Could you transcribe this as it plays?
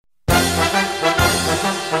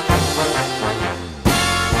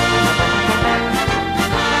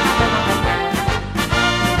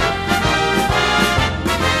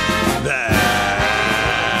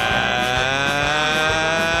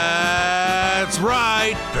That's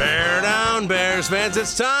right, Bear Down Bears fans.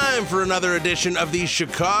 It's time for another edition of the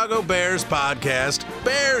Chicago Bears podcast,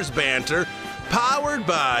 Bears Banter, powered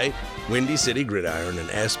by Windy City Gridiron and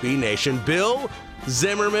SB Nation. Bill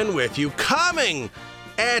Zimmerman with you, coming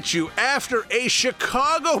at you after a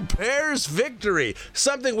Chicago Bears victory,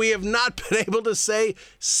 something we have not been able to say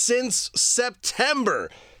since September.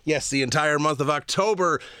 Yes, the entire month of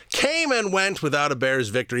October came and went without a Bears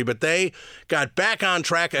victory, but they got back on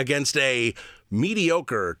track against a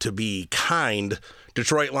mediocre, to be kind,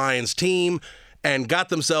 Detroit Lions team and got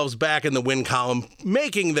themselves back in the win column,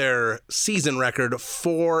 making their season record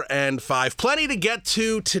 4-5. Plenty to get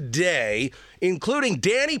to today, including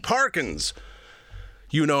Danny Parkins.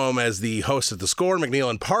 You know him as the host of The Score, McNeil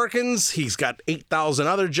and Parkins. He's got 8,000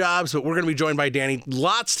 other jobs, but we're going to be joined by Danny.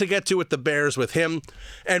 Lots to get to with the Bears with him.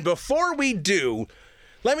 And before we do,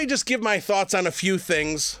 let me just give my thoughts on a few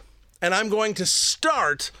things. And I'm going to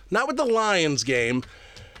start, not with the Lions game,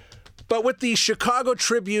 but with the Chicago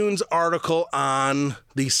Tribune's article on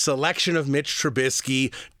the selection of Mitch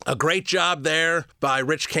Trubisky. A great job there by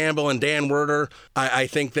Rich Campbell and Dan Werder. I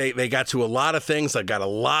think they got to a lot of things. I got a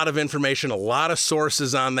lot of information, a lot of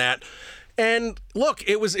sources on that. And look,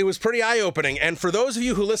 it was pretty eye-opening. And for those of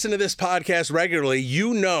you who listen to this podcast regularly,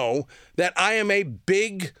 you know that I am a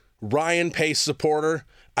big Ryan Pace supporter.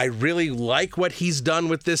 I really like what he's done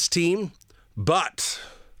with this team. But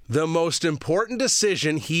the most important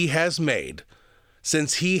decision he has made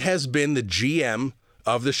since he has been the GM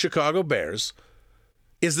of the Chicago Bears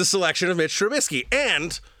is the selection of Mitch Trubisky.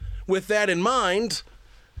 And with that in mind,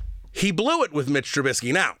 he blew it with Mitch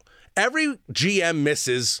Trubisky. Now, every GM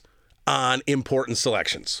misses on important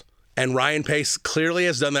selections. And Ryan Pace clearly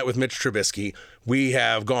has done that with Mitch Trubisky. We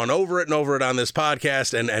have gone over it and over it on this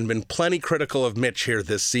podcast and been plenty critical of Mitch here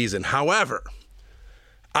this season. However,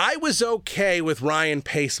 I was okay with Ryan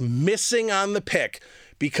Pace missing on the pick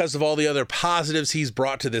because of all the other positives he's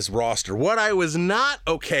brought to this roster. What I was not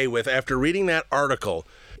okay with after reading that article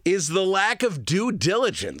is the lack of due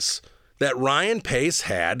diligence that Ryan Pace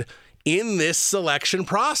had in this selection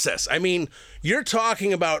process. I mean, you're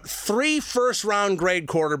talking about 3 first-round grade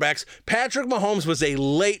quarterbacks. Patrick Mahomes was a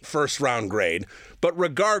late first-round grade, but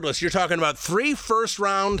regardless, you're talking about 3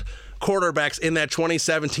 first-round quarterbacks in that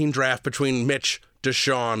 2017 draft between Mitch,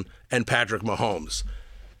 Deshaun, and Patrick Mahomes.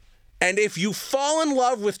 And if you fall in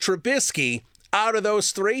love with Trubisky out of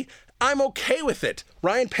those 3, I'm okay with it.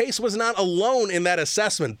 Ryan Pace was not alone in that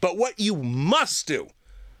assessment. But what you must do,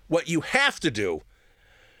 what you have to do,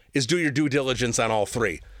 is do your due diligence on all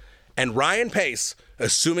 3. And Ryan Pace,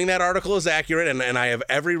 assuming that article is accurate, and I have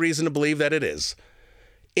every reason to believe that it is,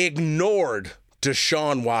 ignored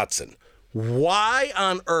Deshaun Watson. Why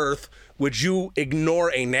on earth would you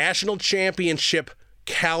ignore a national championship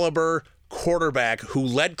caliber quarterback who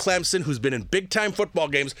led Clemson, who's been in big-time football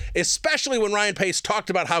games, especially when Ryan Pace talked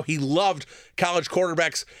about how he loved college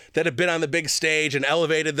quarterbacks that have been on the big stage and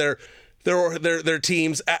elevated their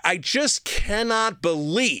teams. I just cannot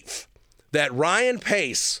believe that Ryan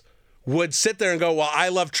Pace would sit there and go, well, I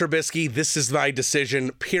love Trubisky. This is my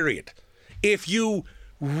decision, period. If you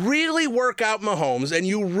really work out Mahomes and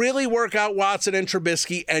you really work out Watson and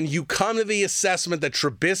Trubisky and you come to the assessment that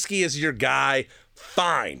Trubisky is your guy,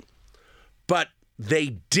 fine. But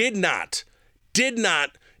they did not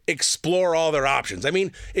explore all their options. I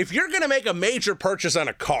mean, if you're going to make a major purchase on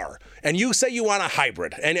a car and you say you want a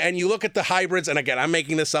hybrid and you look at the hybrids, and again, I'm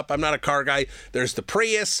making this up. I'm not a car guy. There's the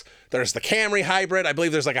Prius, there's the Camry hybrid. I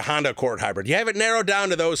believe there's like a Honda Accord hybrid. You have it narrowed down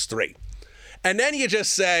to those 3. And then you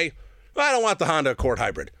just say, well, I don't want the Honda Accord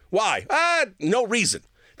hybrid. Why? No reason.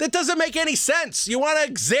 That doesn't make any sense. You want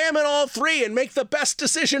to examine all 3 and make the best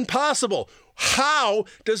decision possible. How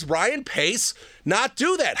does Ryan Pace not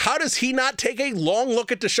do that? How does he not take a long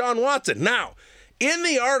look at Deshaun Watson? Now, in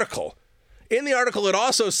the article, it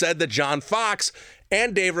also said that John Fox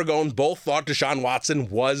and Dave Ragone both thought Deshaun Watson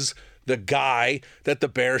was the guy that the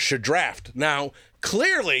Bears should draft. Now,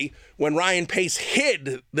 clearly, when Ryan Pace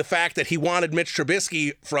hid the fact that he wanted Mitch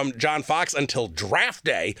Trubisky from John Fox until draft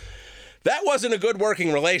day, that wasn't a good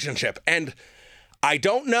working relationship. And I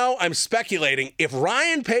don't know, I'm speculating, if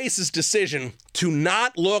Ryan Pace's decision to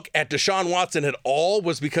not look at Deshaun Watson at all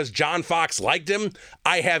was because John Fox liked him,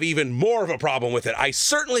 I have even more of a problem with it. I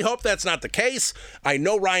certainly hope that's not the case. I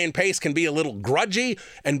know Ryan Pace can be a little grudgy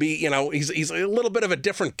and be, he's a little bit of a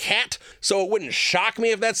different cat, so it wouldn't shock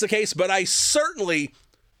me if that's the case, but I certainly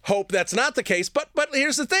hope that's not the case. But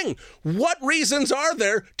here's the thing. What reasons are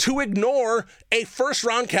there to ignore a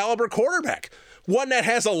first-round caliber quarterback? One that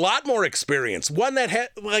has a lot more experience. One that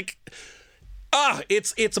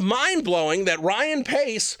it's mind-blowing that Ryan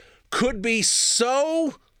Pace could be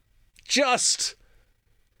so just,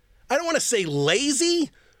 I don't want to say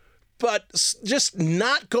lazy, but just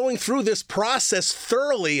not going through this process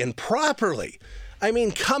thoroughly and properly. I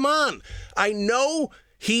mean, come on. I know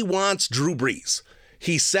he wants Drew Brees.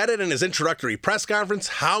 He said it in his introductory press conference,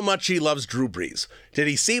 how much he loves Drew Brees. Did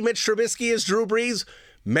he see Mitch Trubisky as Drew Brees?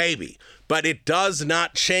 Maybe. But it does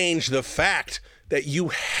not change the fact that you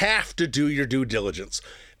have to do your due diligence.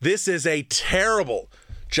 This is a terrible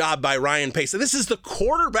job by Ryan Pace. This is the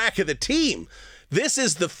quarterback of the team. This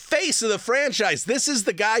is the face of the franchise. This is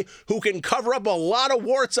the guy who can cover up a lot of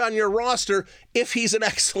warts on your roster if he's an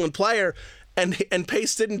excellent player. And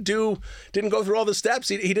Pace didn't go through all the steps.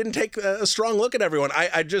 He didn't take a strong look at everyone.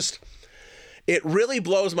 It really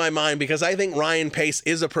blows my mind because I think Ryan Pace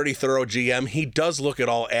is a pretty thorough GM. He does look at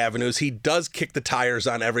all avenues. He does kick the tires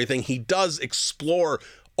on everything. He does explore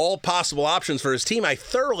all possible options for his team. I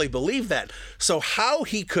thoroughly believe that. So how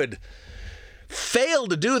he could fail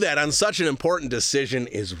to do that on such an important decision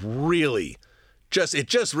is really it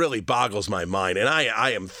just really boggles my mind. And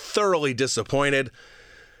I am thoroughly disappointed.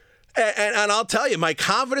 And I'll tell you, my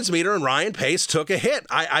confidence meter in Ryan Pace took a hit.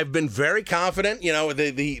 I've been very confident,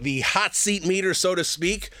 the hot seat meter, so to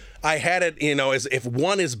speak. I had it, as if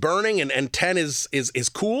 1 is burning and 10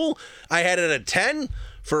 is cool. I had it at 10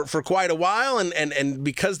 for quite a while. And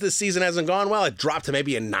because this season hasn't gone well, it dropped to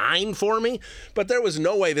maybe a 9 for me. But there was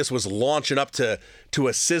no way this was launching up to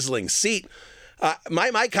a sizzling seat.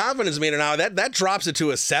 My confidence meter now, that drops it to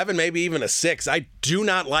a 7, maybe even a 6. I do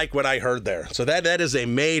not like what I heard there. So that is a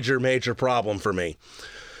major, major problem for me.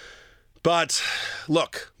 But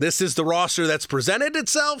look, this is the roster that's presented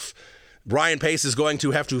itself. Ryan Pace is going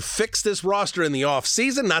to have to fix this roster in the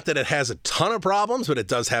offseason. Not that it has a ton of problems, but it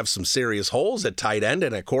does have some serious holes at tight end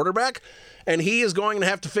and at quarterback. And he is going to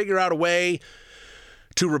have to figure out a way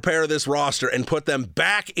to repair this roster and put them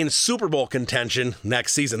back in Super Bowl contention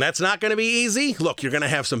next season. That's not going to be easy. Look, you're going to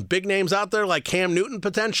have some big names out there like Cam Newton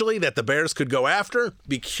potentially that the Bears could go after.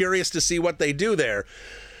 Be curious to see what they do there.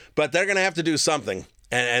 But they're going to have to do something,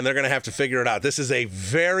 and they're going to have to figure it out. This is a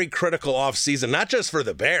very critical offseason, not just for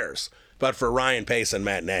the Bears, but for Ryan Pace and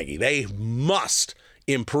Matt Nagy. They must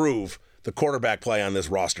improve the quarterback play on this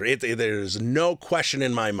roster. There's no question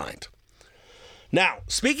in my mind. Now,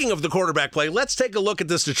 speaking of the quarterback play, let's take a look at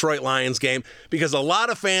this Detroit Lions game because a lot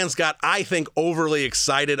of fans got, I think, overly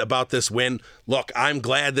excited about this win. Look, I'm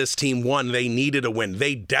glad this team won. They needed a win.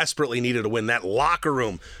 They desperately needed a win. That locker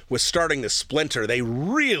room was starting to splinter. They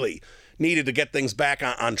really needed to get things back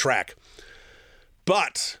on track.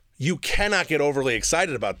 But you cannot get overly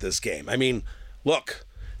excited about this game. I mean, look,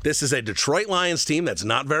 this is a Detroit Lions team that's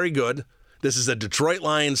not very good. This is a Detroit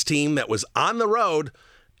Lions team that was on the road,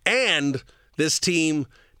 and this team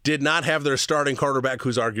did not have their starting quarterback,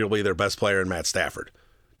 who's arguably their best player in Matt Stafford.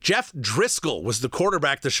 Jeff Driscoll was the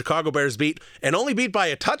quarterback the Chicago Bears beat, and only beat by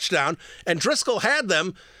a touchdown, and Driscoll had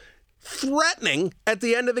them threatening at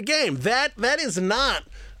the end of the game. That is not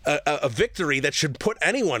a victory that should put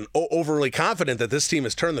anyone overly confident that this team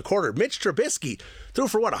has turned the corner. Mitch Trubisky threw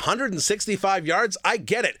for 165 yards? I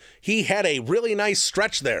get it. He had a really nice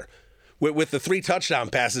stretch there with the 3 touchdown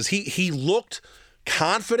passes. He looked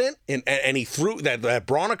confident, and he threw that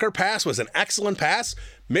Braunecker pass was an excellent pass.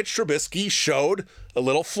 Mitch Trubisky showed a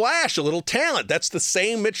little flash, a little talent. That's the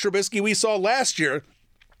same Mitch Trubisky we saw last year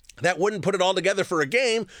that wouldn't put it all together for a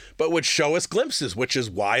game, but would show us glimpses, which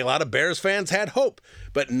is why a lot of Bears fans had hope.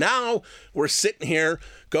 But now we're sitting here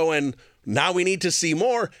going, now we need to see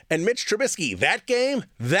more. And Mitch Trubisky, that game,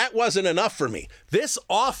 that wasn't enough for me. This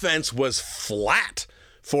offense was flat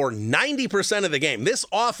for 90% of the game. This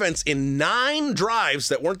offense in 9 drives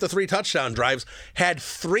that weren't the 3 touchdown drives had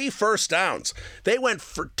 3 first downs. They went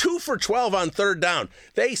for 2 for 12 on 3rd down.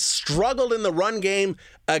 They struggled in the run game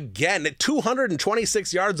again at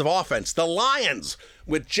 226 yards of offense. The Lions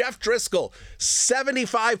with Jeff Driscoll,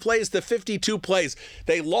 75 plays to 52 plays.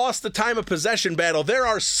 They lost the time of possession battle. There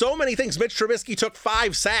are so many things. Mitch Trubisky took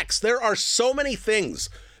 5 sacks. There are so many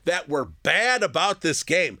things that were bad about this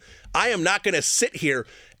game. I am not going to sit here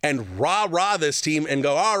and rah-rah this team and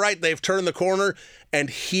go, all right, they've turned the corner, and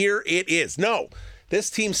here it is. No, this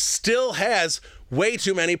team still has way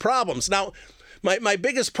too many problems. Now, my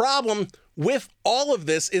biggest problem with all of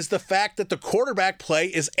this is the fact that the quarterback play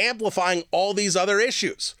is amplifying all these other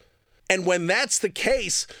issues. And when that's the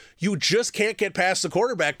case, you just can't get past the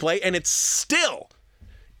quarterback play, and it still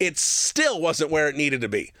wasn't where it needed to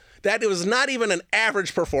be. That it was not even an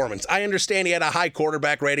average performance. I understand he had a high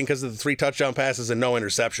quarterback rating because of the 3 touchdown passes and no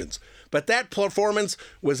interceptions. But that performance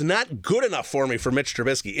was not good enough for me for Mitch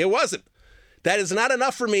Trubisky. It wasn't. That is not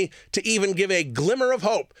enough for me to even give a glimmer of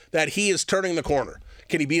hope that he is turning the corner.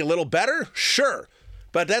 Can he be a little better? Sure.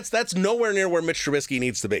 But that's nowhere near where Mitch Trubisky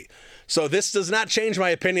needs to be. So this does not change my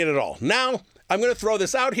opinion at all. Now, I'm going to throw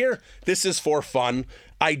this out here. This is for fun.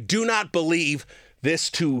 I do not believe this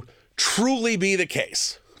to truly be the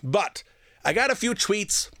case. But I got a few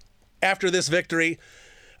tweets after this victory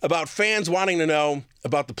about fans wanting to know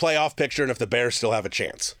about the playoff picture and if the Bears still have a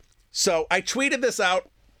chance. So I tweeted this out,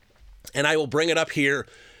 and I will bring it up here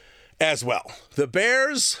as well. The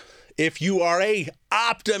Bears, if you are a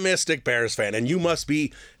optimistic Bears fan, and you must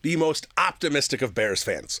be the most optimistic of Bears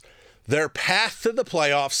fans, their path to the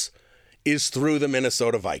playoffs is through the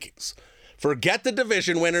Minnesota Vikings. Forget the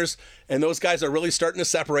division winners, and those guys are really starting to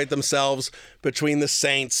separate themselves between the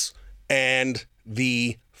Saints and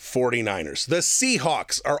the 49ers. The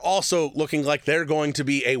Seahawks are also looking like they're going to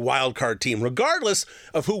be a wild card team, regardless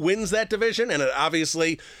of who wins that division, and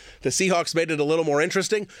obviously the Seahawks made it a little more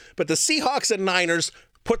interesting, but the Seahawks and Niners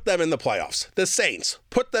put them in the playoffs. The Saints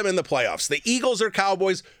put them in the playoffs. The Eagles or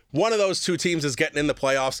Cowboys, one of those two teams is getting in the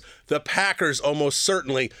playoffs. The Packers almost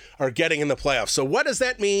certainly are getting in the playoffs. So what does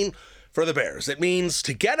that mean for the Bears? It means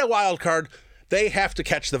to get a wild card, they have to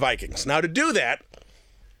catch the Vikings. Now, to do that,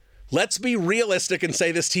 let's be realistic and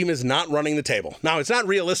say this team is not running the table. Now, it's not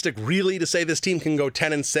realistic really to say this team can go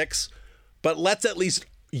 10-6, but let's at least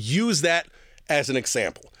use that as an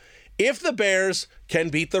example. If the Bears can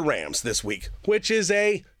beat the Rams this week, which is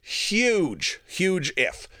a huge, huge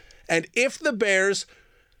if, and if the Bears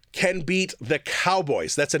can beat the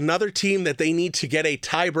Cowboys, that's another team that they need to get a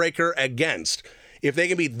tiebreaker against. If they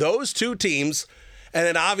can beat those two teams, and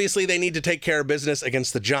then obviously they need to take care of business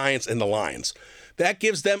against the Giants and the Lions. That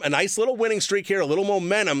gives them a nice little winning streak here, a little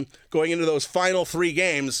momentum going into those final 3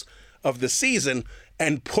 games of the season,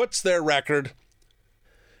 and puts their record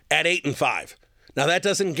at 8-5. Now, that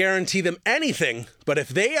doesn't guarantee them anything, but if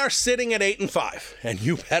they are sitting at 8-5, and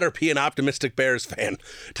you better be an optimistic Bears fan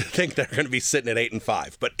to think they're going to be sitting at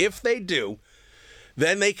 8-5, but if they do,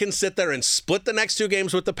 then they can sit there and split the next 2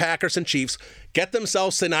 games with the Packers and Chiefs, get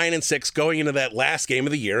themselves to 9-6 going into that last game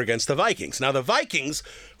of the year against the Vikings. Now, the Vikings,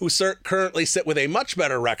 who currently sit with a much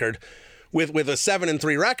better record, with a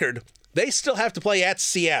 7-3 record, they still have to play at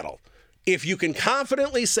Seattle. If you can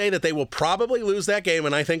confidently say that they will probably lose that game,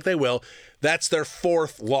 and I think they will, that's their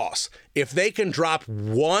 4th loss. If they can drop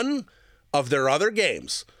one of their other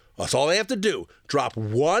games, that's all they have to do, drop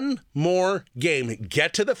one more game,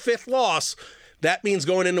 get to the 5th loss, that means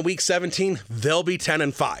going into week 17, they'll be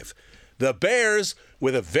 10-5. The Bears,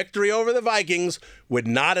 with a victory over the Vikings, would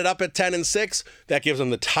knot it up at 10-6. That gives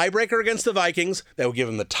them the tiebreaker against the Vikings. That would give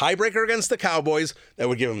them the tiebreaker against the Cowboys. That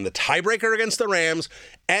would give them the tiebreaker against the Rams.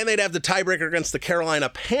 And they'd have the tiebreaker against the Carolina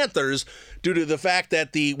Panthers due to the fact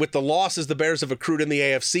that with the losses the Bears have accrued in the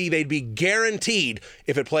AFC, they'd be guaranteed,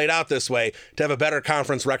 if it played out this way, to have a better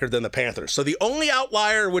conference record than the Panthers. So the only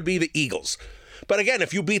outlier would be the Eagles. But again,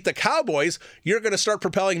 if you beat the Cowboys, you're going to start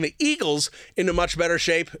propelling the Eagles into much better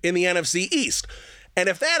shape in the NFC East. And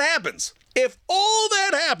if that happens, if all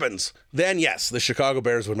that happens, then yes, the Chicago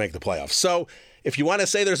Bears would make the playoffs. So if you want to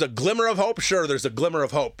say there's a glimmer of hope, sure, there's a glimmer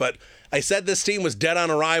of hope. But I said this team was dead on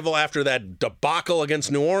arrival after that debacle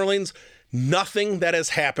against New Orleans. Nothing that has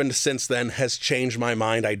happened since then has changed my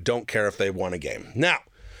mind. I don't care if they've won a game. Now,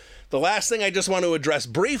 the last thing I just want to address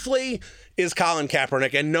briefly is Colin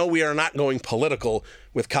Kaepernick. And no, we are not going political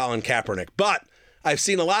with Colin Kaepernick. But I've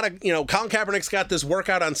seen a lot of, Colin Kaepernick's got this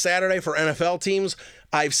workout on Saturday for NFL teams.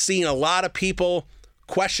 I've seen a lot of people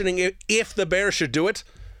questioning if the Bears should do it.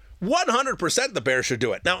 100% the Bears should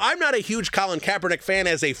do it. Now, I'm not a huge Colin Kaepernick fan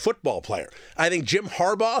as a football player. I think Jim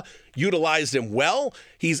Harbaugh utilized him well.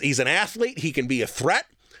 He's an athlete. He can be a threat.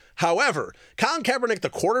 However, Colin Kaepernick, the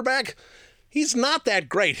quarterback, he's not that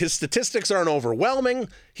great. His statistics aren't overwhelming.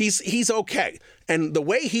 He's okay. And the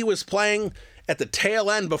way he was playing at the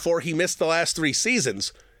tail end before he missed the last 3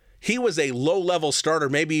 seasons, he was a low-level starter,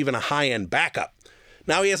 maybe even a high-end backup.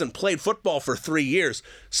 Now he hasn't played football for 3 years,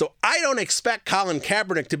 so I don't expect Colin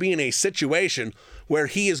Kaepernick to be in a situation where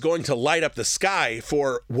he is going to light up the sky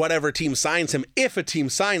for whatever team signs him, if a team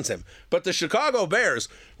signs him. But the Chicago Bears,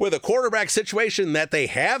 with a quarterback situation that they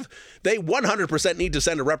have, they 100% need to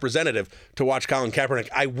send a representative to watch Colin Kaepernick.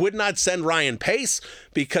 I would not send Ryan Pace,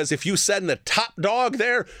 because if you send the top dog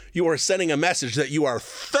there, you are sending a message that you are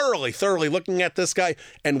thoroughly looking at this guy,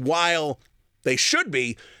 and while they shouldn't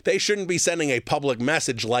be sending a public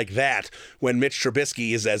message like that when Mitch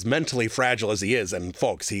Trubisky is as mentally fragile as he is. And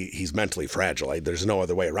folks, he's mentally fragile. There's no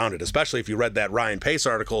other way around it, especially if you read that Ryan Pace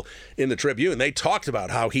article in the Tribune. They talked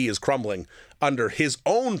about how he is crumbling under his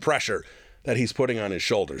own pressure that he's putting on his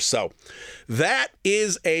shoulders. So that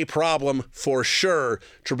is a problem for sure,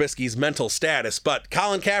 Trubisky's mental status. But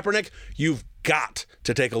Colin Kaepernick, you've got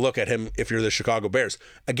to take a look at him if you're the Chicago Bears.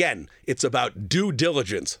 Again, it's about due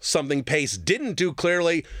diligence, something Pace didn't do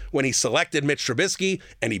clearly when he selected Mitch Trubisky,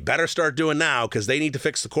 and he better start doing now because they need to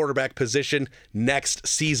fix the quarterback position next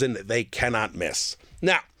season. They cannot miss.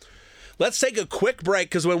 Now, let's take a quick break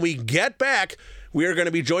because when we get back, we are going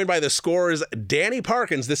to be joined by the Score's Danny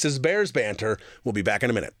Parkins. This is Bears Banter. We'll be back in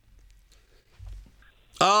a minute.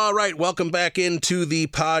 All right, welcome back into the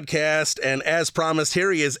podcast. And as promised,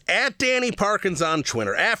 here he is at Danny Parkins on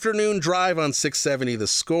Twitter. Afternoon drive on 670 The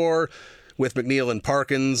Score with McNeil and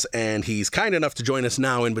Parkins. And he's kind enough to join us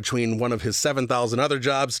now in between one of his 7,000 other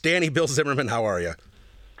jobs. Danny, Bill Zimmerman, how are you?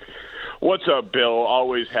 What's up, Bill?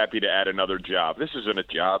 Always happy to add another job. This isn't a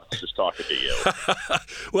job, it's just talking to you.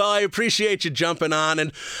 Well, I appreciate you jumping on.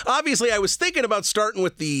 And obviously, I was thinking about starting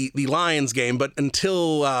with the Lions game, but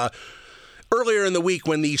until earlier in the week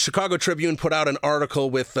when the Chicago Tribune put out an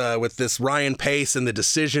article with this Ryan Pace and the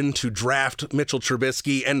decision to draft Mitchell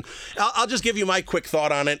Trubisky. And I'll just give you my quick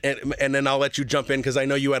thought on it, and then I'll let you jump in because I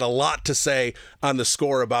know you had a lot to say on the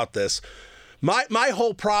Score about this. My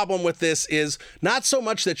whole problem with this is not so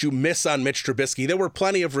much that you miss on Mitch Trubisky. There were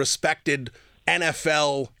plenty of respected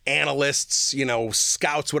NFL analysts,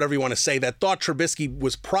 scouts, whatever you want to say, that thought Trubisky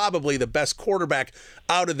was probably the best quarterback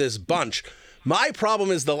out of this bunch. My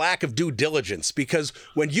problem is the lack of due diligence, because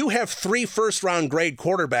when you have 3 first-round grade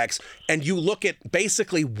quarterbacks and you look at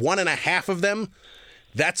basically 1.5 of them,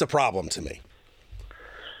 that's a problem to me.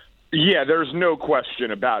 Yeah, there's no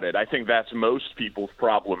question about it. I think that's most people's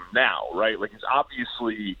problem now, right? Like, it's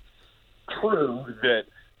obviously true that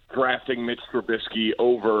drafting Mitch Trubisky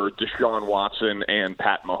over Deshaun Watson and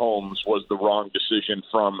Pat Mahomes was the wrong decision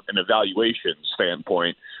from an evaluation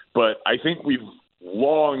standpoint. But I think we've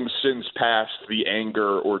long since passed the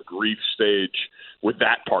anger or grief stage with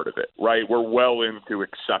that part of it, right? We're well into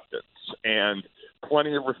acceptance. And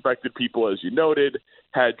plenty of respected people, as you noted,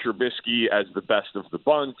 had Trubisky as the best of the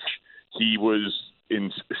bunch. He was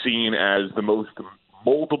seen as the most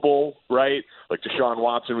moldable, right? Like Deshaun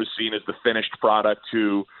Watson was seen as the finished product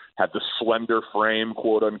who had the slender frame,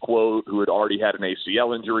 quote unquote, who had already had an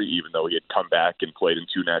ACL injury, even though he had come back and played in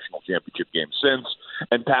 2 national championship games since.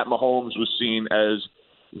 And Pat Mahomes was seen as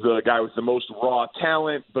the guy with the most raw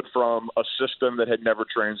talent, but from a system that had never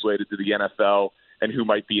translated to the NFL and who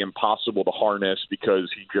might be impossible to harness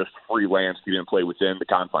because he just freelanced. He didn't play within the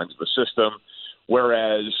confines of the system.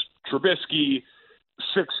 Whereas Trubisky,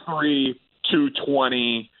 6'3",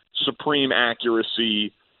 220, supreme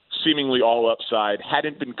accuracy, seemingly all upside,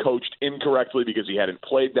 hadn't been coached incorrectly because he hadn't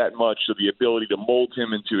played that much, so the ability to mold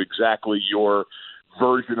him into exactly your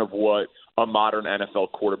version of what a modern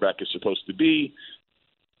NFL quarterback is supposed to be,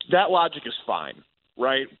 that logic is fine,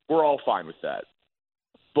 right? We're all fine with that.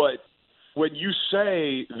 But when you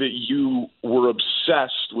say that you were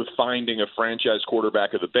obsessed with finding a franchise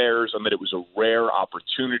quarterback of the Bears and that it was a rare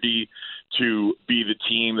opportunity to be the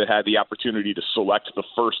team that had the opportunity to select the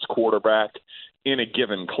first quarterback in a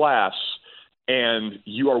given class, and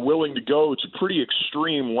you are willing to go to pretty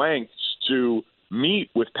extreme lengths to meet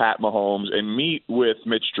with Pat Mahomes and meet with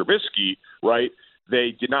Mitch Trubisky, right?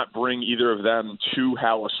 They did not bring either of them to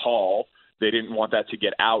Hallis Hall. They didn't want that to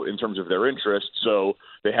get out in terms of their interest, so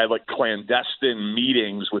they had like clandestine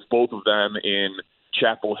meetings with both of them in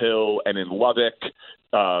Chapel Hill and in Lubbock.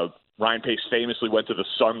 Ryan Pace famously went to the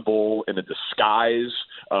Sun Bowl in a disguise,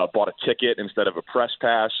 bought a ticket instead of a press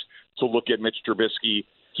pass to look at Mitch Trubisky.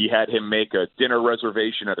 He had him make a dinner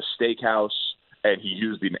reservation at a steakhouse, and he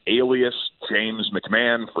used an alias, James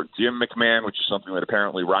McMahon, for Jim McMahon, which is something that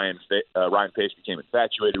apparently Ryan Pace became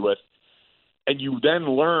infatuated with. And you then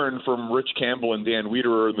learn from Rich Campbell and Dan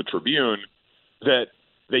Wiederer in the Tribune that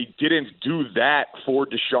they didn't do that for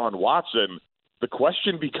Deshaun Watson. The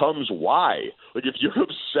question becomes why. Like, if you're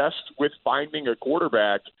obsessed with finding a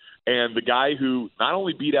quarterback and the guy who not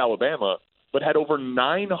only beat Alabama, but had over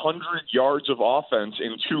 900 yards of offense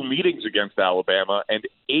in 2 meetings against Alabama and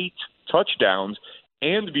 8 touchdowns,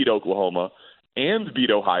 and beat Oklahoma, and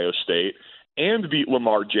beat Ohio State, and beat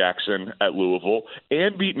Lamar Jackson at Louisville,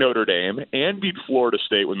 and beat Notre Dame, and beat Florida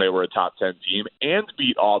State when they were a top 10 team, and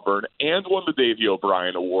beat Auburn, and won the Davey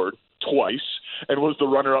O'Brien Award twice, and was the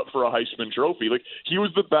runner-up for a Heisman Trophy. Like, he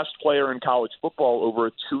was the best player in college football over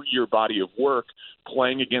a 2-year body of work,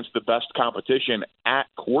 playing against the best competition at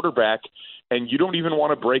quarterback, and you don't even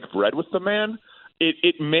want to break bread with the man?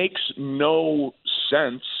 It makes no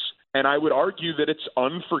sense, and I would argue that it's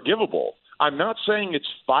unforgivable. I'm not saying it's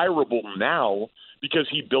fireable now because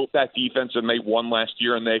he built that defense and they won last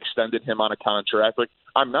year and they extended him on a contract. Like,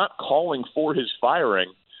 I'm not calling for his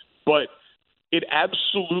firing, but it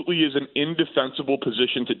absolutely is an indefensible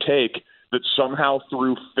position to take that somehow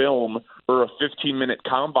through film or a 15-minute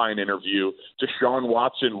combine interview, Deshaun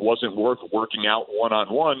Watson wasn't worth working out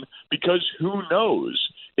one-on-one, because who knows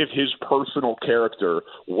if his personal character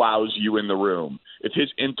wows you in the room, if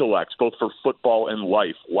his intellect, both for football and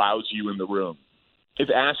life, wows you in the room, if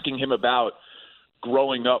asking him about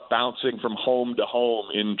growing up bouncing from home to home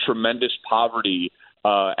in tremendous poverty,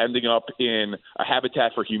 ending up in a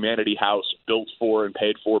Habitat for Humanity house built for and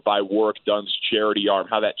paid for by Warwick Dunn's charity arm,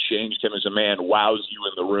 how that changed him as a man, wows you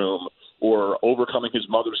in the room, or overcoming his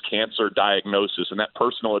mother's cancer diagnosis and that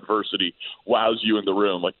personal adversity wows you in the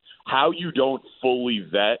room. Like, how you don't fully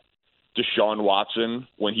vet Deshaun Watson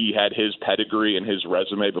when he had his pedigree and his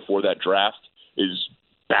resume before that draft is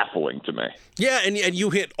baffling to me. Yeah, and you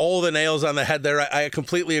hit all the nails on the head there. I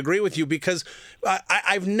completely agree with you, because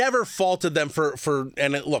I've never faulted them for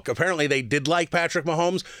and look, apparently they did like Patrick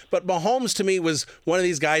Mahomes, but Mahomes to me was one of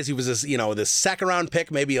these guys. He was this second round pick,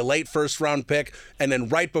 maybe a late first round pick, and then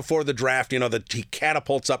right before the draft, he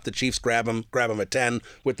catapults up. The Chiefs grab him at 10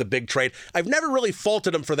 with the big trade. I've never really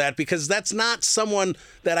faulted him for that, because that's not someone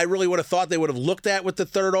that I really would have thought they would have looked at with the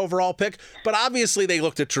third overall pick. But obviously they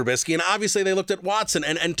looked at Trubisky, and obviously they looked at Watson,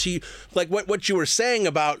 and to like what you were saying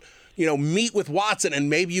about, meet with Watson and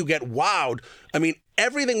maybe you get wowed. I mean,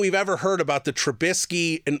 everything we've ever heard about the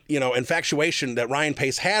Trubisky and, infatuation that Ryan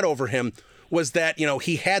Pace had over him was that,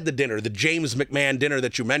 he had the dinner, the James McMahon dinner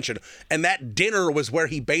that you mentioned, and that dinner was where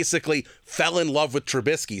he basically fell in love with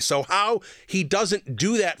Trubisky. So how he doesn't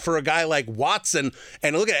do that for a guy like Watson,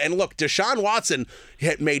 and look, Deshaun Watson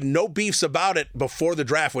had made no beefs about it before the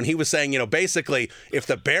draft when he was saying, basically, if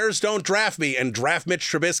the Bears don't draft me and draft Mitch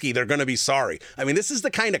Trubisky, they're going to be sorry. I mean, this is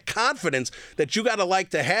the kind of confidence that you got to like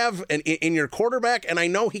to have in your quarterback, and I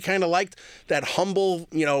know he kind of liked that humble,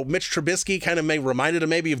 Mitch Trubisky kind of reminded him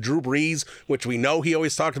maybe of Drew Brees, which we know he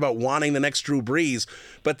always talked about wanting the next Drew Brees.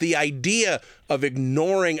 But the idea of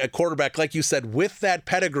ignoring a quarterback, like you said, with that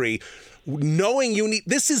pedigree, knowing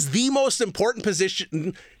this is the most important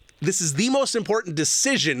position. This is the most important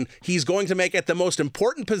decision he's going to make at the most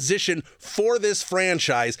important position for this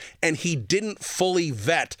franchise, and he didn't fully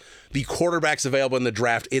vet the quarterbacks available in the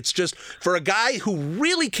draft. It's just, for a guy who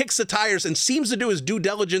really kicks the tires and seems to do his due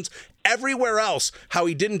diligence everywhere else, how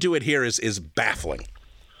he didn't do it here is baffling.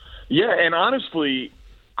 Yeah, and honestly,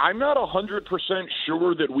 I'm not 100%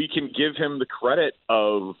 sure that we can give him the credit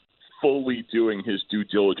of fully doing his due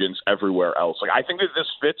diligence everywhere else. Like, I think that this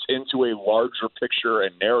fits into a larger picture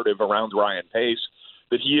and narrative around Ryan Pace,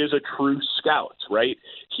 that he is a true scout, right?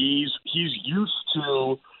 He's used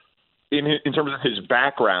to, in terms of his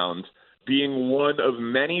background, being one of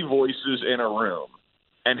many voices in a room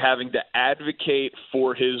and having to advocate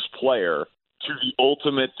for his player to the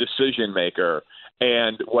ultimate decision maker.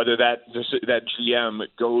 And whether that GM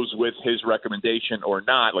goes with his recommendation or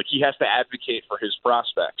not, like, he has to advocate for his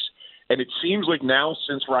prospects. And it seems like now,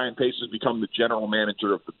 since Ryan Pace has become the general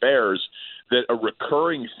manager of the Bears, that a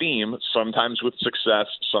recurring theme, sometimes with success,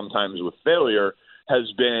 sometimes with failure,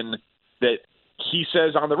 has been that he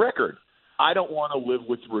says on the record, I don't want to live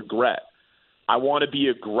with regret. I want to be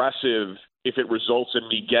aggressive if it results in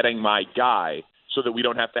me getting my guy, so that we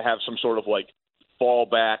don't have to have some sort of like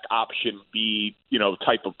fallback option B,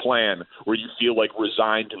 type of plan where you feel like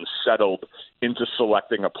resigned and settled into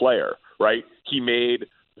selecting a player, right? He made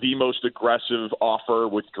the most aggressive offer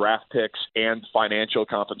with draft picks and financial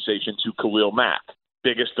compensation to Khalil Mack,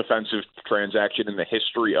 biggest defensive transaction in the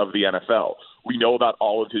history of the NFL. We know about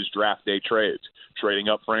all of his draft day trades, trading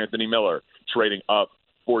up for Anthony Miller, trading up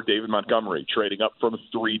for David Montgomery, trading up from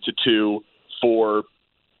 3 to 2 for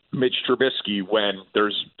Mitch Trubisky, when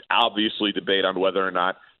there's obviously debate on whether or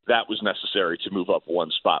not that was necessary to move up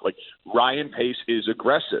one spot. Like, Ryan Pace is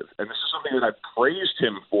aggressive, and this is something that I've praised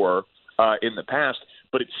him for in the past,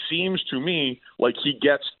 but it seems to me like he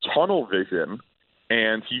gets tunnel vision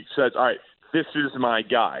and he says, all right, this is my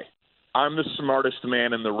guy. I'm the smartest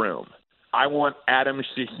man in the room. I want Adam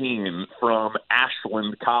Shaheen from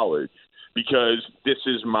Ashland College because this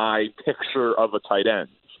is my picture of a tight end.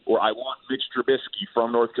 Or I want Mitch Trubisky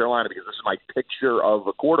from North Carolina because this is my picture of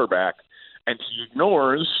a quarterback. And he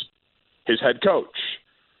ignores his head coach,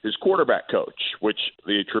 his quarterback coach, which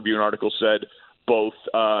the Tribune article said both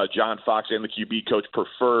John Fox and the QB coach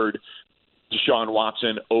preferred Deshaun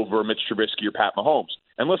Watson over Mitch Trubisky or Pat Mahomes.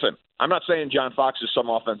 And listen, I'm not saying John Fox is some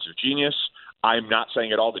offensive genius. I'm not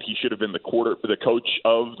saying at all that he should have been the coach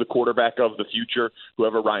of the quarterback of the future,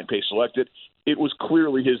 whoever Ryan Pace selected. It was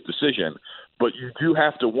clearly his decision. But you do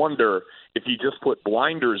have to wonder if he just put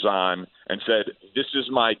blinders on and said, this is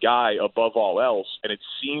my guy above all else. And it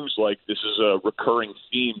seems like this is a recurring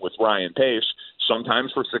theme with Ryan Pace,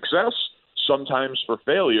 sometimes for success, sometimes for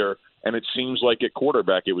failure. and it seems like at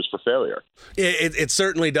quarterback it was for failure. It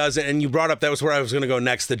certainly does, and you brought up, that was where I was going to go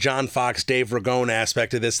next, the John Fox, Dave Ragone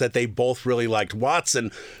aspect of this, that they both really liked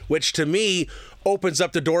Watson, which to me opens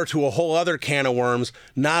up the door to a whole other can of worms.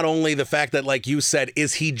 Not only the fact that, like you said,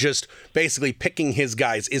 is he just basically picking his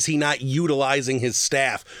guys? Is he not utilizing his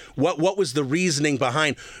staff? What was the reasoning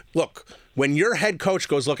behind? Look, when your head coach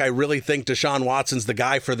goes, look, I really think Deshaun Watson's the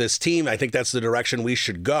guy for this team, I think that's the direction we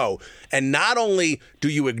should go. And not only do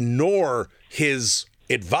you ignore his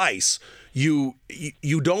advice, you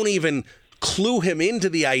don't even clue him into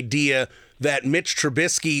the idea that Mitch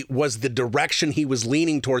Trubisky was the direction he was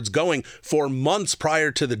leaning towards going for months prior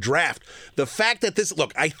to the draft. The fact that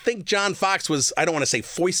look, I think John Fox was, I don't want to say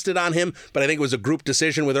foisted on him, but I think it was a group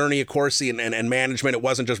decision with Ernie Accorsi and management. It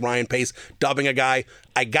wasn't just Ryan Pace dubbing a guy.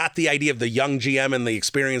 I got the idea of the young GM and the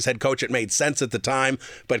experienced head coach. It made sense at the time,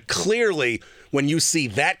 but clearly when you see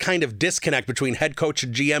that kind of disconnect between head coach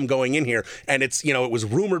and GM going in here, and it's, it was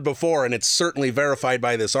rumored before and it's certainly verified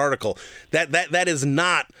by this article, that is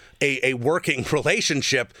not a working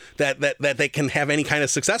relationship that they can have any kind of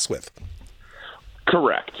success with.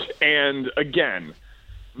 Correct. And again,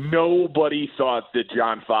 nobody thought that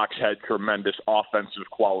John Fox had tremendous offensive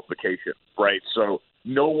qualification, right? So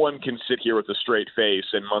no one can sit here with a straight face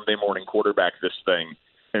and Monday morning quarterback this thing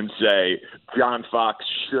and say John Fox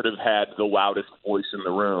should have had the loudest voice in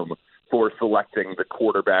the room for selecting the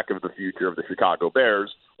quarterback of the future of the Chicago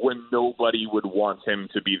Bears when nobody would want him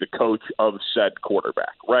to be the coach of said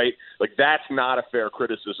quarterback, right? Like, that's not a fair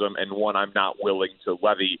criticism and one I'm not willing to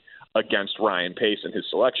levy against Ryan Pace and his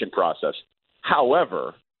selection process.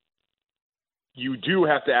 However, you do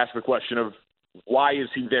have to ask the question of why is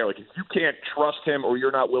he there? Like, if you can't trust him or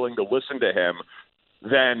you're not willing to listen to him,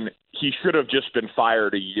 then he should have just been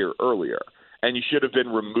fired a year earlier. And you should have been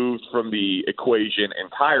removed from the equation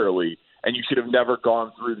entirely, and you should have never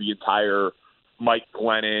gone through the entire Mike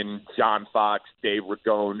Glennon, John Fox, Dave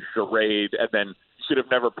Ragone charade, and then you should have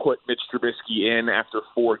never put Mitch Trubisky in after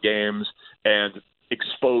 4 games and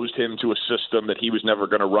exposed him to a system that he was never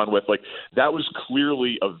going to run with. Like, that was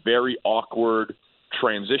clearly a very awkward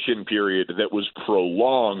transition period that was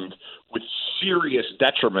prolonged with serious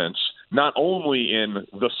detriments, not only in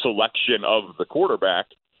the selection of the quarterback,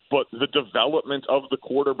 but the development of the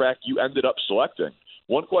quarterback you ended up selecting.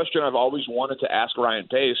 One question I've always wanted to ask Ryan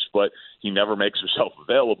Pace, but he never makes himself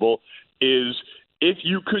available, is if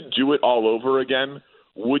you could do it all over again,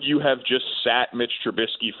 would you have just sat Mitch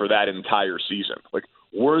Trubisky for that entire season? Like,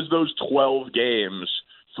 where's those 12 games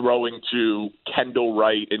throwing to Kendall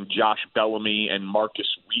Wright and Josh Bellamy and Marcus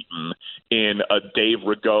Wheaton in a Dave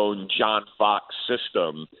Ragone, John Fox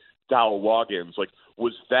system, Dowell Loggins? Like,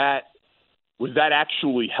 was that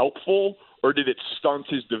actually helpful, or did it stunt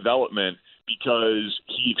his development because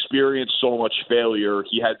he experienced so much failure?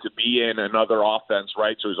 He had to be in another offense,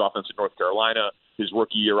 right? So his offense in North Carolina, his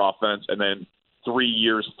rookie year offense, and then 3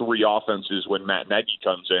 years, 3 offenses when Matt Nagy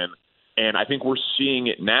comes in. And I think we're seeing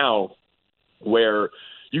it now where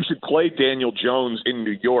you should play Daniel Jones in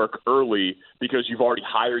New York early because you've already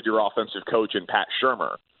hired your offensive coach in Pat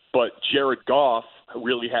Shurmur. But Jared Goff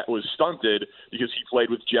really was stunted because he played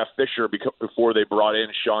with Jeff Fisher before they brought in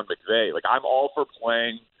Sean McVay. Like, I'm all for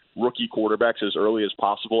playing rookie quarterbacks as early as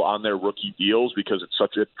possible on their rookie deals because it's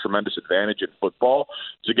such a tremendous advantage in football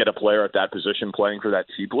to get a player at that position playing for that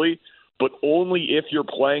cheaply, but only if you're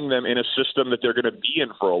playing them in a system that they're going to be in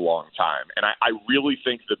for a long time. And I really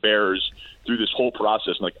think the Bears, through this whole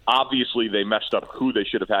process, like, obviously they messed up who they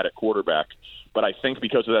should have had at quarterback, but I think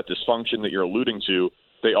because of that dysfunction that you're alluding to,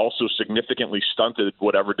 they also significantly stunted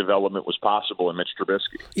whatever development was possible in Mitch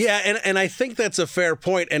Trubisky. Yeah, and I think that's a fair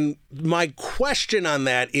point. And my question on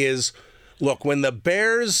that is, look, when the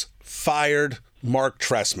Bears fired Mark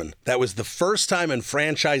Trestman, that was the first time in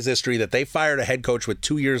franchise history that they fired a head coach with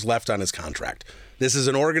 2 years left on his contract. This is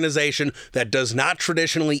an organization that does not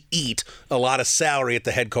traditionally eat a lot of salary at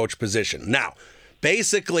the head coach position. Now,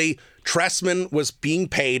 basically, Trestman was being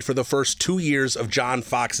paid for the first 2 years of John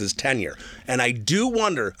Fox's tenure. And I do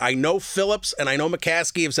wonder, I know Phillips and I know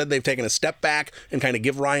McCaskey have said they've taken a step back and kind of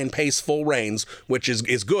give Ryan Pace full reins, which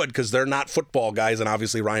is good because they're not football guys, and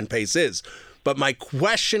obviously Ryan Pace is. But my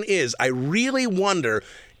question is, I really wonder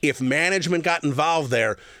if management got involved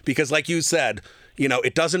there because, like you said,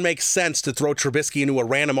 it doesn't make sense to throw Trubisky into a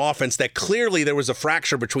random offense that clearly there was a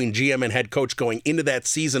fracture between GM and head coach going into that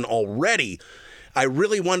season already. I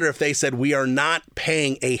really wonder if they said we are not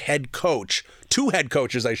paying a head coach, 2 head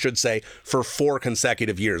coaches, I should say, for 4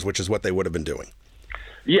 consecutive years, which is what they would have been doing.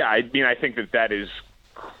 Yeah, I mean, I think that is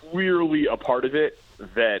clearly a part of it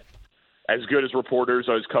that as good as reporters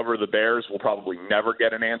always cover the Bears will probably never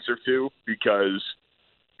get an answer to because,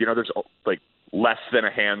 there's like less than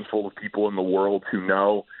a handful of people in the world who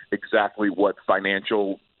know exactly what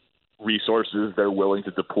financial resources they're willing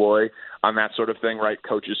to deploy on that sort of thing, right?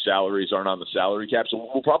 Coaches' salaries aren't on the salary cap, so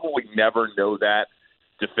we'll probably never know that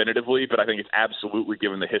definitively, but I think it's absolutely,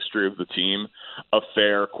 given the history of the team, a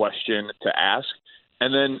fair question to ask.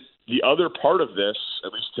 And then the other part of this,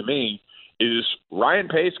 at least to me, is Ryan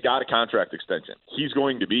Pace got a contract extension. He's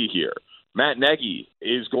going to be here. Matt Nagy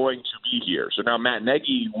is going to be here. So now Matt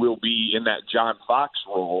Nagy will be in that John Fox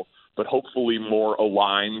role, but hopefully more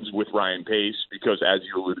aligned with Ryan Pace because, as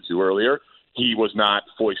you alluded to earlier, he was not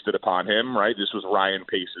foisted upon him, right? This was Ryan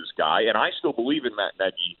Pace's guy. And I still believe in Matt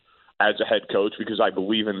Nagy as a head coach because I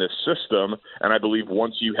believe in this system, and I believe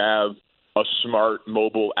once you have a smart,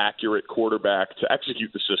 mobile, accurate quarterback to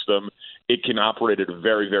execute the system, it can operate at a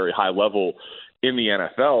very, very high level in the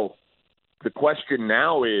NFL. The question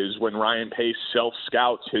now is, when Ryan Pace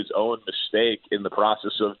self-scouts his own mistake in the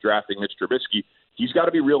process of drafting Mitch Trubisky, he's got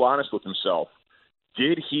to be real honest with himself.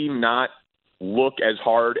 Did he not look as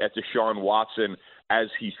hard at Deshaun Watson as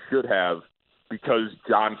he should have because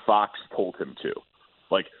John Fox told him to?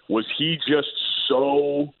 Like, was he just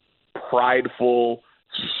so prideful,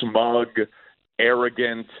 smug,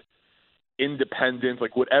 arrogant, independent,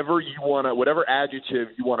 like whatever adjective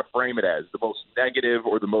you want to frame it as, the most negative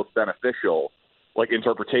or the most beneficial, like,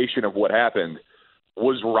 interpretation of what happened?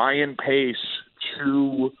 Was Ryan Pace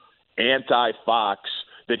too anti-Fox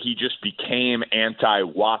that he just became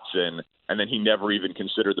anti-Watson and then he never even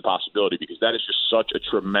considered the possibility? Because that is just such a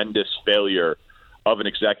tremendous failure of an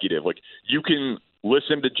executive. Like, you can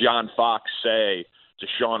listen to John Fox say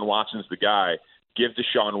Deshaun Watson's the guy, give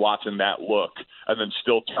Deshaun Watson that look, and then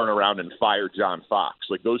still turn around and fire John Fox.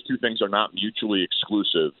 Like, those two things are not mutually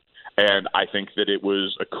exclusive. And I think that it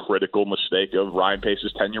was a critical mistake of Ryan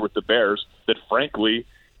Pace's tenure with the Bears that, frankly,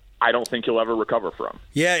 I don't think he'll ever recover from.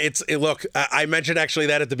 Yeah, look, I mentioned actually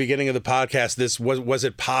that at the beginning of the podcast. This was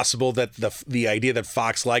it possible that the idea that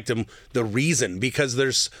Fox liked him, the reason, because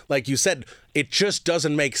there's, like you said, it just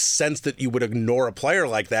doesn't make sense that you would ignore a player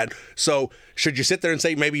like that. So should you sit there and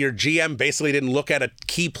say maybe your GM basically didn't look at a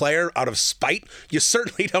key player out of spite? You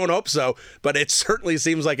certainly don't hope so, but it certainly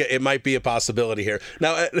seems like it might be a possibility here.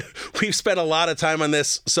 Now, we've spent a lot of time on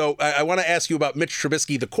this, so I want to ask you about Mitch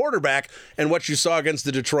Trubisky, the quarterback, and what you saw against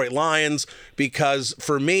the Detroit Lions, because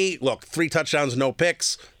for me, look, 3 touchdowns, no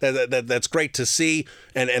picks, that's great to see,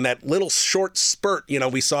 and that little short spurt,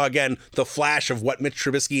 we saw again the flash of what Mitch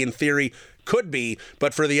Trubisky in theory could be,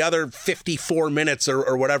 but for the other 54 minutes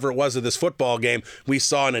or whatever it was of this football game, we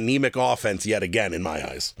saw an anemic offense yet again, in my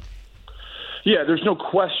eyes. Yeah, there's no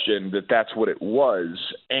question that that's what it was.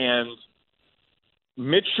 And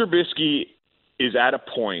Mitch Trubisky is at a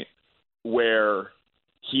point where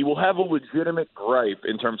he will have a legitimate gripe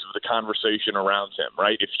in terms of the conversation around him,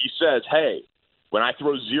 right? If he says, hey, when I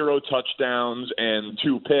throw 0 touchdowns and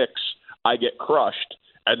 2 picks, I get crushed,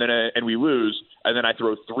 and we lose, and then I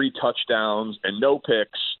throw 3 touchdowns and no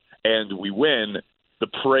picks and we win, the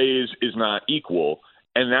praise is not equal.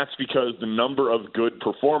 And that's because the number of good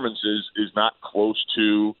performances is not close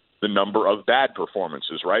to the number of bad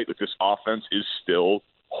performances, right? Like, this offense is still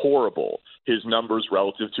horrible. His numbers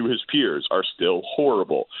relative to his peers are still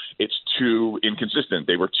horrible. It's too inconsistent.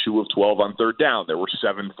 They were 2 of 12 on third down. There were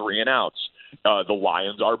 7 3-and-outs. The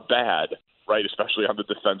Lions are bad, right, especially on the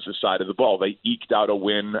defensive side of the ball. They eked out a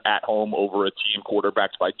win at home over a team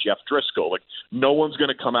quarterbacked by Jeff Driscoll. Like, no one's going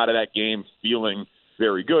to come out of that game feeling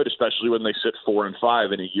very good, especially when they sit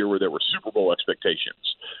 4-5 in a year where there were Super Bowl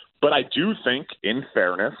expectations. But I do think, in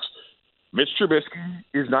fairness, Mitch Trubisky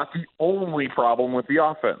is not the only problem with the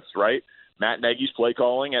offense, right? Matt Nagy's play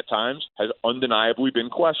calling at times has undeniably been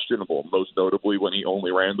questionable, most notably when he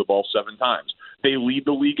only ran the ball 7 times. They lead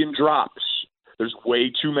the league in drops. There's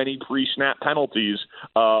way too many pre-snap penalties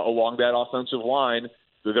along that offensive line.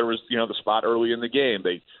 There was, the spot early in the game.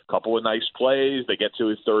 A couple of nice plays. They get to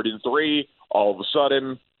a 3rd and 3. All of a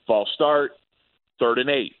sudden, false start, 3rd and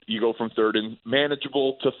 8. You go from 3rd and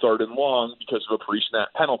manageable to 3rd and long because of a pre-snap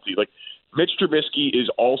penalty. Like, Mitch Trubisky is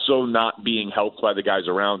also not being helped by the guys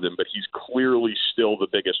around him, but he's clearly still the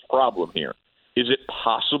biggest problem here. Is it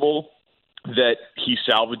possible that he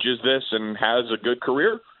salvages this and has a good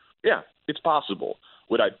career? Yeah, it's possible.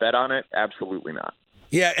 Would I bet on it? Absolutely not.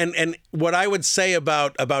 Yeah, and what I would say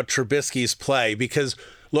about Trubisky's play, because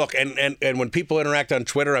look, and when people interact on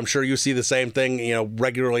Twitter, I'm sure you see the same thing,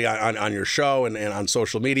 regularly on your show and on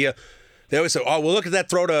social media. They always say, oh, well, look at that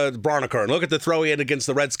throw to Braunecker, and look at the throw he had against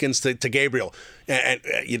the Redskins to Gabriel. And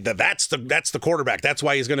that's the quarterback. That's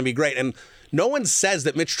why he's going to be great. And no one says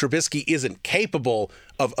that Mitch Trubisky isn't capable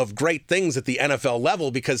of great things at the NFL level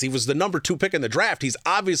because he was the number 2 pick in the draft. He's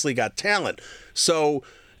obviously got talent. So,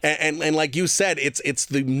 and like you said, it's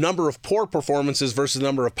the number of poor performances versus the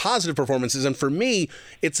number of positive performances. And for me,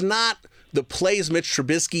 it's not the plays Mitch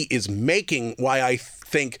Trubisky is making why I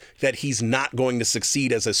think that he's not going to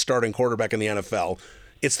succeed as a starting quarterback in the NFL.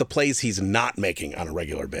 It's the plays he's not making on a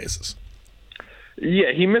regular basis.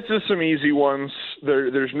 Yeah, he misses some easy ones.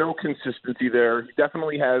 There's no consistency there. He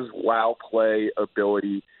definitely has wow play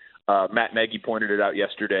ability. Matt Nagy pointed it out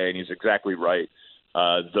yesterday, and he's exactly right.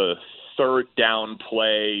 The third down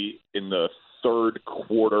play in the third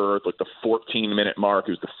quarter, like the 14-minute mark,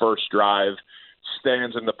 is the first drive,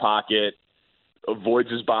 stands in the pocket,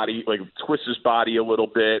 avoids his body, like twists his body a little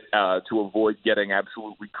bit to avoid getting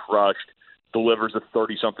absolutely crushed, delivers a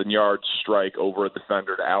 30-something yard strike over a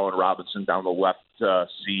defender to Allen Robinson down the left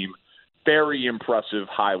seam. Very impressive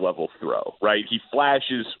high-level throw, right? He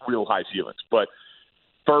flashes real high ceilings. But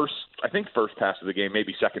first pass of the game,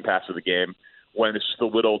 maybe second pass of the game, when it's just a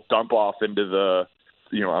little dump off into the,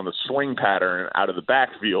 on the swing pattern out of the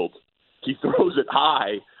backfield, he throws it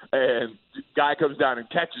high, and the guy comes down and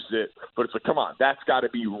catches it. But it's like, come on, that's got to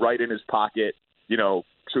be right in his pocket,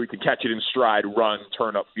 so he can catch it in stride, run,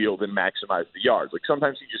 turn upfield, and maximize the yards. Like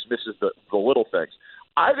sometimes he just misses the little things.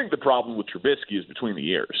 I think the problem with Trubisky is between the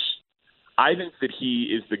ears. I think that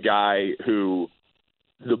he is the guy who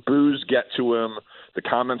the boos get to him, the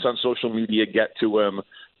comments on social media get to him,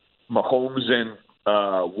 Mahomes and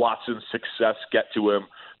Watson's success get to him,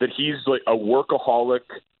 that he's like a workaholic,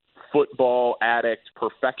 football addict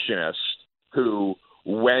perfectionist who,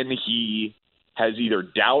 when he has either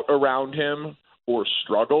doubt around him or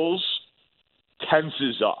struggles,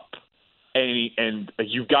 tenses up. And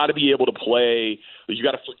you've got to be able to play, you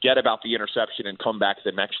got to forget about the interception and come back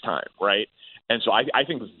the next time, right? And so I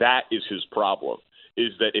think that is his problem,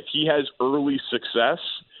 is that if he has early success,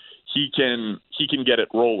 he can get it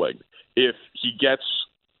rolling. If he gets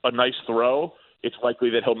a nice throw, it's likely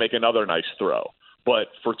that he'll make another nice throw. But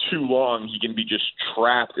for too long, he can be just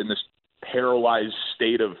trapped in this paralyzed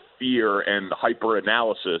state of fear and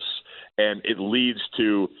hyper-analysis, and it leads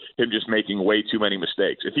to him just making way too many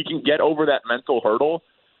mistakes. If he can get over that mental hurdle,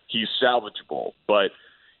 he's salvageable. But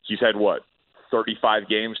he's had, 35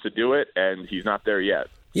 games to do it, and he's not there yet.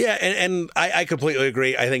 Yeah, and I completely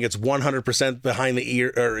agree. I think it's 100% behind the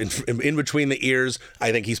ear, or in between the ears.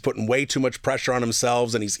 I think he's putting way too much pressure on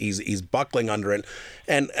himself, and he's buckling under it.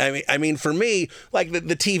 And I mean, for me, like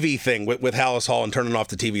the TV thing with Hallis Hall and turning off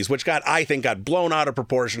the TVs, which I think got blown out of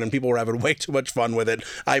proportion, and people were having way too much fun with it.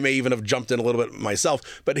 I may even have jumped in a little bit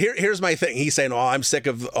myself. But here's my thing. He's saying, "Oh, I'm sick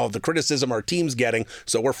of the criticism our team's getting,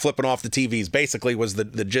 so we're flipping off the TVs." Basically, was the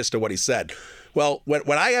gist of what he said. Well,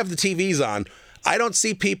 when I have the TVs on, I don't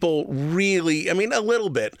see people really, a little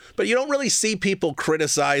bit, but you don't really see people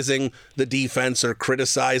criticizing the defense or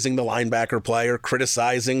criticizing the linebacker play or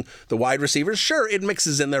criticizing the wide receivers. Sure, it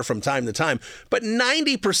mixes in there from time to time, but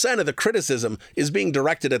 90% of the criticism is being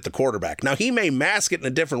directed at the quarterback. Now, he may mask it in a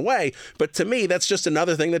different way, but to me, that's just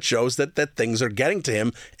another thing that shows that things are getting to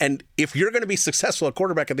him. And if you're going to be successful at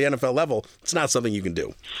quarterback at the NFL level, it's not something you can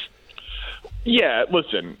do. Yeah,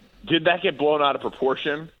 listen, did that get blown out of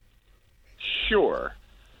proportion? Sure,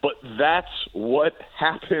 but that's what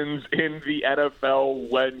happens in the NFL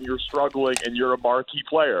when you're struggling and you're a marquee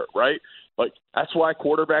player, right? Like, that's why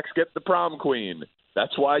quarterbacks get the prom queen.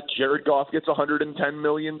 That's why Jared Goff gets $110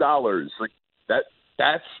 million. Like,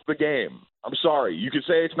 that's the game. I'm sorry. You could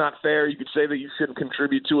say it's not fair. You could say that you shouldn't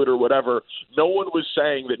contribute to it or whatever. No one was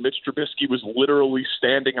saying that Mitch Trubisky was literally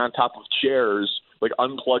standing on top of chairs, like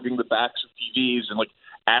unplugging the backs of TVs and, like,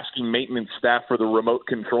 asking maintenance staff for the remote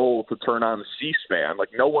control to turn on C-SPAN. Like,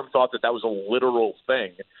 no one thought that was a literal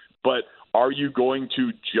thing. But are you going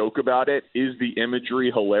to joke about it? Is the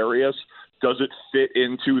imagery hilarious? Does it fit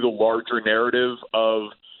into the larger narrative of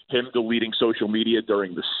him deleting social media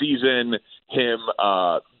during the season,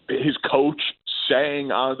 his coach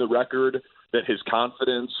saying on the record that his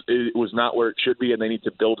confidence was not where it should be and they need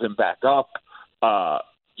to build him back up?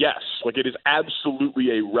 Yes, like, it is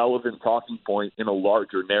absolutely a relevant talking point in a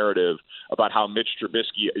larger narrative about how Mitch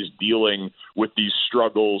Trubisky is dealing with these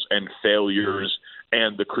struggles and failures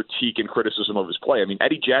and the critique and criticism of his play. I mean,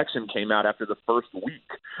 Eddie Jackson came out after the first week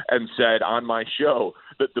and said on my show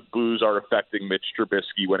that the boos are affecting Mitch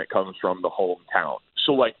Trubisky when it comes from the hometown.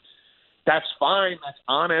 So, like, that's fine. That's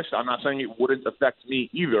honest. I'm not saying it wouldn't affect me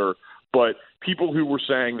either. But people who were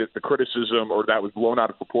saying that the criticism or that was blown out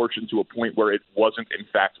of proportion to a point where it wasn't, in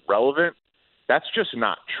fact, relevant, That's just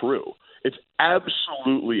not true. It's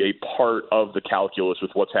absolutely a part of the calculus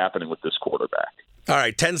with what's happening with this quarterback. All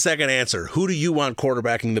right, 10-second answer. Who do you want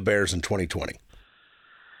quarterbacking the Bears in 2020?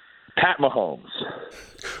 Pat Mahomes.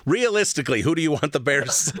 Realistically, who do you want the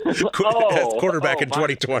Bears quarterback in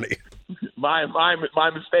 2020? My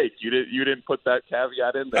mistake. You didn't put that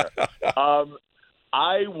caveat in there.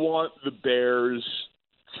 I want the Bears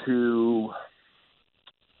to,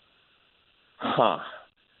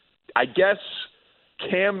 I guess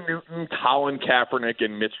Cam Newton, Colin Kaepernick,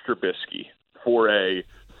 and Mitch Trubisky for a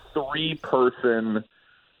 3-person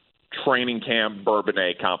training camp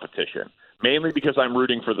Bourbonnais competition. Mainly because I'm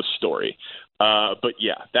rooting for the story. But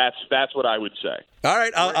yeah, that's what I would say. All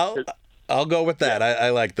right, I'll go with that. I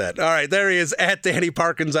like that. All right, there he is at Danny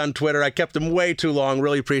Parkins on Twitter. I kept him way too long.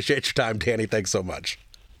 Really appreciate your time, Danny. Thanks so much.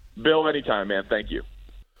 Bill, anytime, man. Thank you.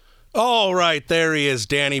 All right, there he is,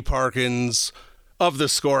 Danny Parkins of The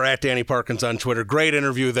Score, at Danny Parkins on Twitter. Great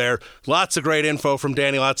interview there. Lots of great info from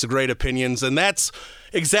Danny, lots of great opinions, and that's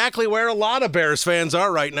exactly where a lot of Bears fans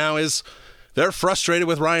are right now is they're frustrated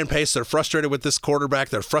with Ryan Pace. They're frustrated with this quarterback.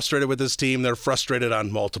 They're frustrated with this team. They're frustrated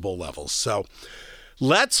on multiple levels. So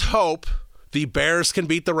let's hope the Bears can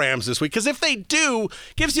beat the Rams this week, because if they do,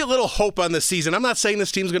 gives you a little hope on the season. I'm not saying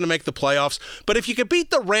this team's going to make the playoffs, but if you could beat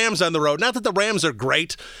the Rams on the road, not that the Rams are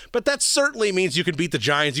great, but that certainly means you can beat the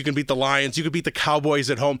Giants, you can beat the Lions, you can beat the Cowboys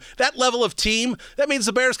at home. That level of team, that means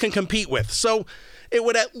the Bears can compete with. So it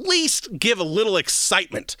would at least give a little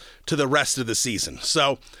excitement to the rest of the season.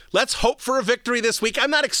 So let's hope for a victory this week.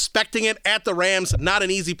 I'm not expecting it at the Rams. Not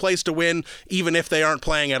an easy place to win, even if they aren't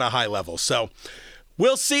playing at a high level. So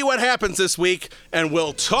we'll see what happens this week, and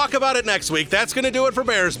we'll talk about it next week. That's going to do it for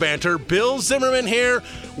Bears Banter. Bill Zimmerman here.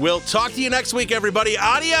 We'll talk to you next week, everybody.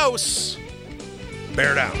 Adios.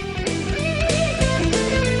 Bear down.